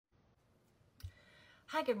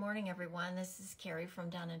Hi, good morning, everyone. This is Carrie from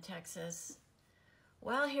down in Texas.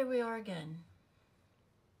 Well, here we are again.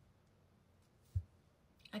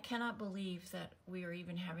 I cannot believe that we are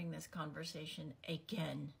even having this conversation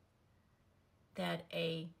again. That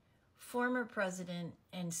a former president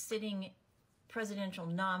and sitting presidential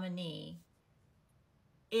nominee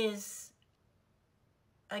is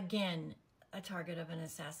again a target of an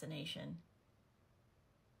assassination.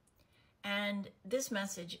 And this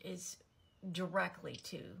message is directly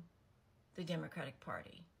to the Democratic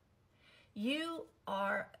Party. You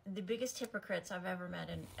are the biggest hypocrites I've ever met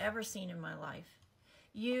and ever seen in my life.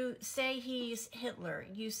 You say he's Hitler.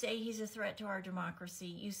 You say he's a threat to our democracy.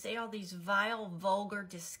 You say all these vile, vulgar,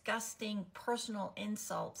 disgusting, personal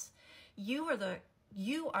insults. You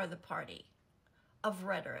are the party of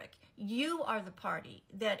rhetoric. You are the party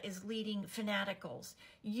that is leading fanaticals.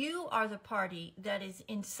 You are the party that is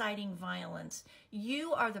inciting violence.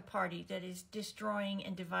 You are the party that is destroying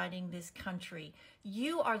and dividing this country.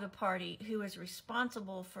 You are the party who is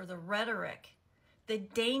responsible for the rhetoric, the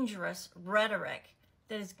dangerous rhetoric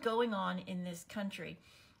that is going on in this country.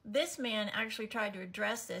 This man actually tried to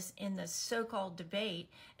address this in the so-called debate,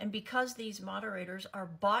 and because these moderators are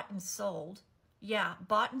bought and sold,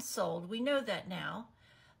 bought and sold. We know that now.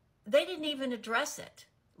 They didn't even address it.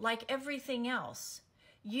 Like everything else.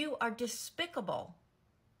 You are despicable.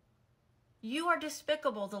 You are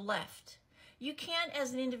despicable, the left. You can't,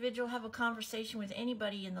 as an individual, have a conversation with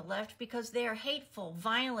anybody in the left because they are hateful,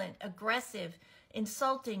 violent, aggressive,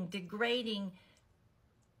 insulting, degrading.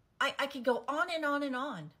 I could go on and on and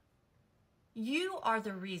on. You are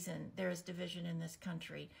the reason there is division in this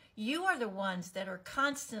country. You are the ones that are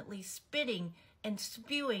constantly spitting and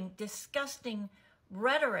spewing disgusting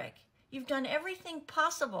rhetoric. You've done everything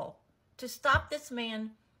possible to stop this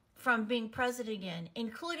man from being president again,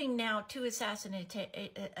 including now 2 assassination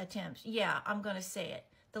attempts. Yeah, I'm going to say it.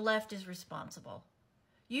 The left is responsible.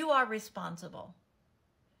 You are responsible.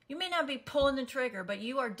 You may not be pulling the trigger, but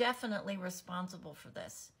you are definitely responsible for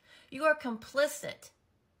this. You are complicit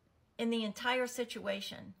in the entire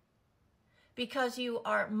situation because you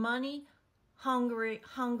are money hungry.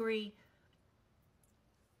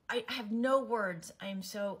 I have no words. I am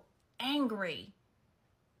so angry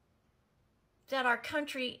that our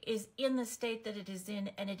country is in the state that it is in,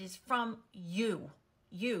 and it is from you,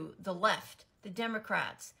 the left, the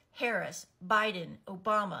Democrats, Harris, Biden,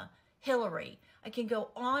 Obama, Hillary. I can go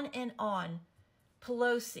on and on.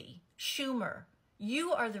 Pelosi, Schumer.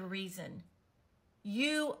 You are the reason.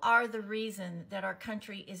 You are the reason that our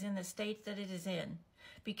country is in the state that it is in,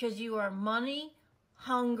 because you are money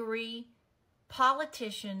hungry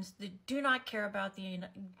politicians that do not care about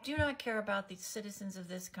the citizens of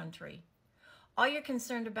this country. All you're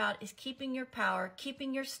concerned about is keeping your power,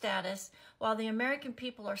 keeping your status, while the American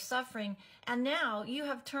people are suffering. And now you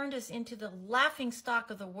have turned us into the laughing stock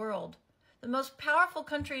of the world. The most powerful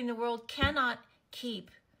country in the world cannot keep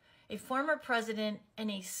a former president and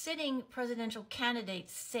a sitting presidential candidate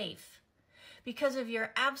safe because of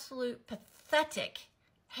your absolute pathetic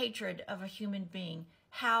hatred of a human being.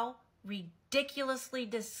 How ridiculously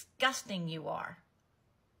disgusting you are.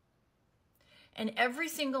 And every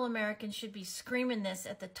single American should be screaming this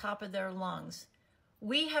at the top of their lungs.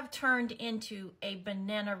 We have turned into a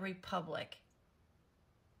banana republic.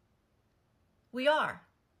 We are.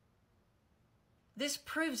 This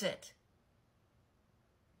proves it.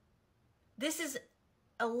 This is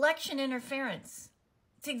election interference.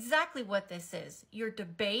 It's exactly what this is. Your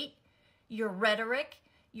debate, your rhetoric,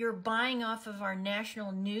 you're buying off of our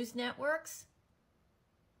national news networks.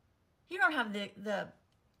 You don't have the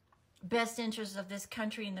best interests of this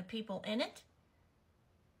country and the people in it.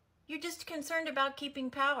 You're just concerned about keeping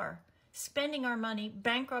power, spending our money,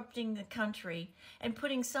 bankrupting the country, and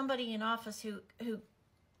putting somebody in office who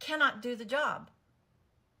cannot do the job.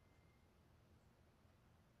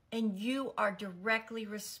 And you are directly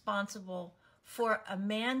responsible for a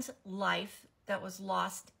man's life that was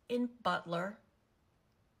lost in Butler,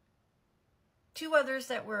 2 others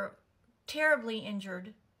that were terribly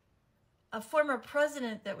injured, a former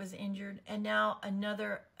president that was injured, and now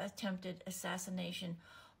another attempted assassination,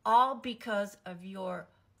 all because of your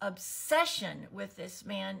obsession with this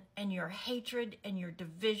man and your hatred and your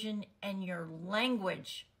division and your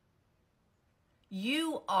language.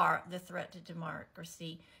 You are the threat to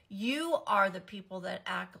democracy. You are the people that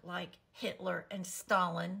act like Hitler and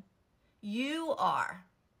Stalin. You are.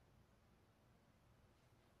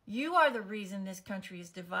 You are the reason this country is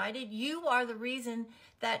divided. You are the reason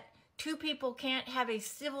that 2 people can't have a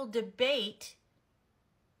civil debate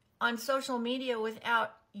on social media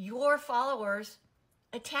without your followers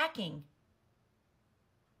attacking.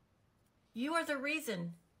 You are the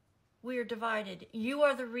reason we are divided. You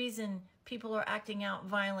are the reason people are acting out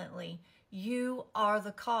violently. You are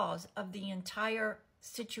the cause of the entire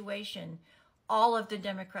situation. All of the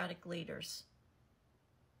Democratic leaders,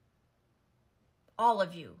 all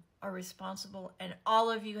of you are responsible, and all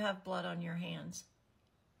of you have blood on your hands.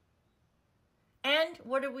 And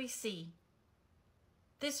what do we see?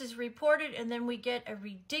 This is reported, and then we get a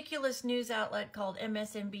ridiculous news outlet called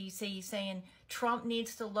MSNBC saying Trump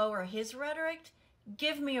needs to lower his rhetoric.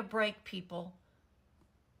 Give me a break, people.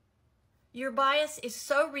 Your bias is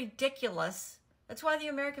so ridiculous. That's why the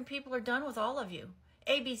American people are done with all of you.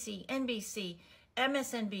 ABC, NBC,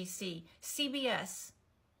 MSNBC, CBS.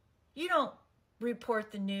 You don't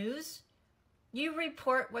report the news. You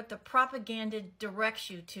report what the propaganda directs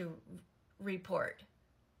you to report.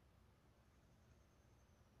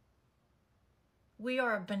 We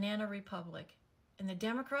are a banana republic, and the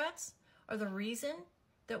Democrats are the reason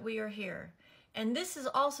that we are here. And this is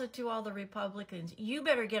also to all the Republicans. You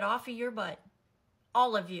better get off of your butt,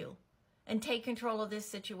 all of you, and take control of this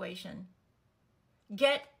situation.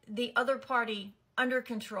 Get the other party under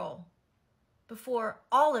control before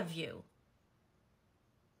all of you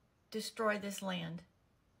destroy this land.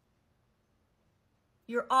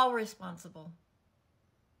 You're all responsible.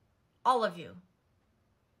 All of you.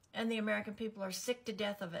 And the American people are sick to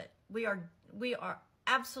death of it. We are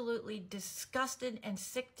absolutely disgusted and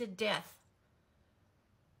sick to death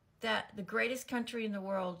that the greatest country in the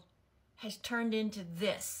world has turned into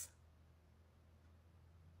this.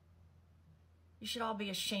 You should all be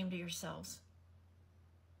ashamed of yourselves.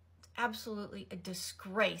 It's absolutely a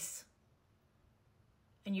disgrace.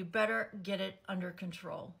 And you better get it under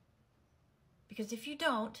control. Because if you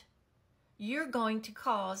don't, you're going to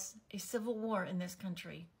cause a civil war in this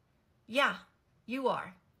country. Yeah, you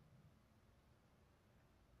are.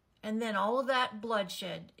 And then all of that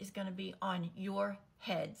bloodshed is going to be on your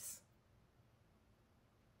heads.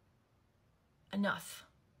 Enough.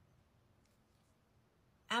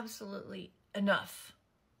 Absolutely enough.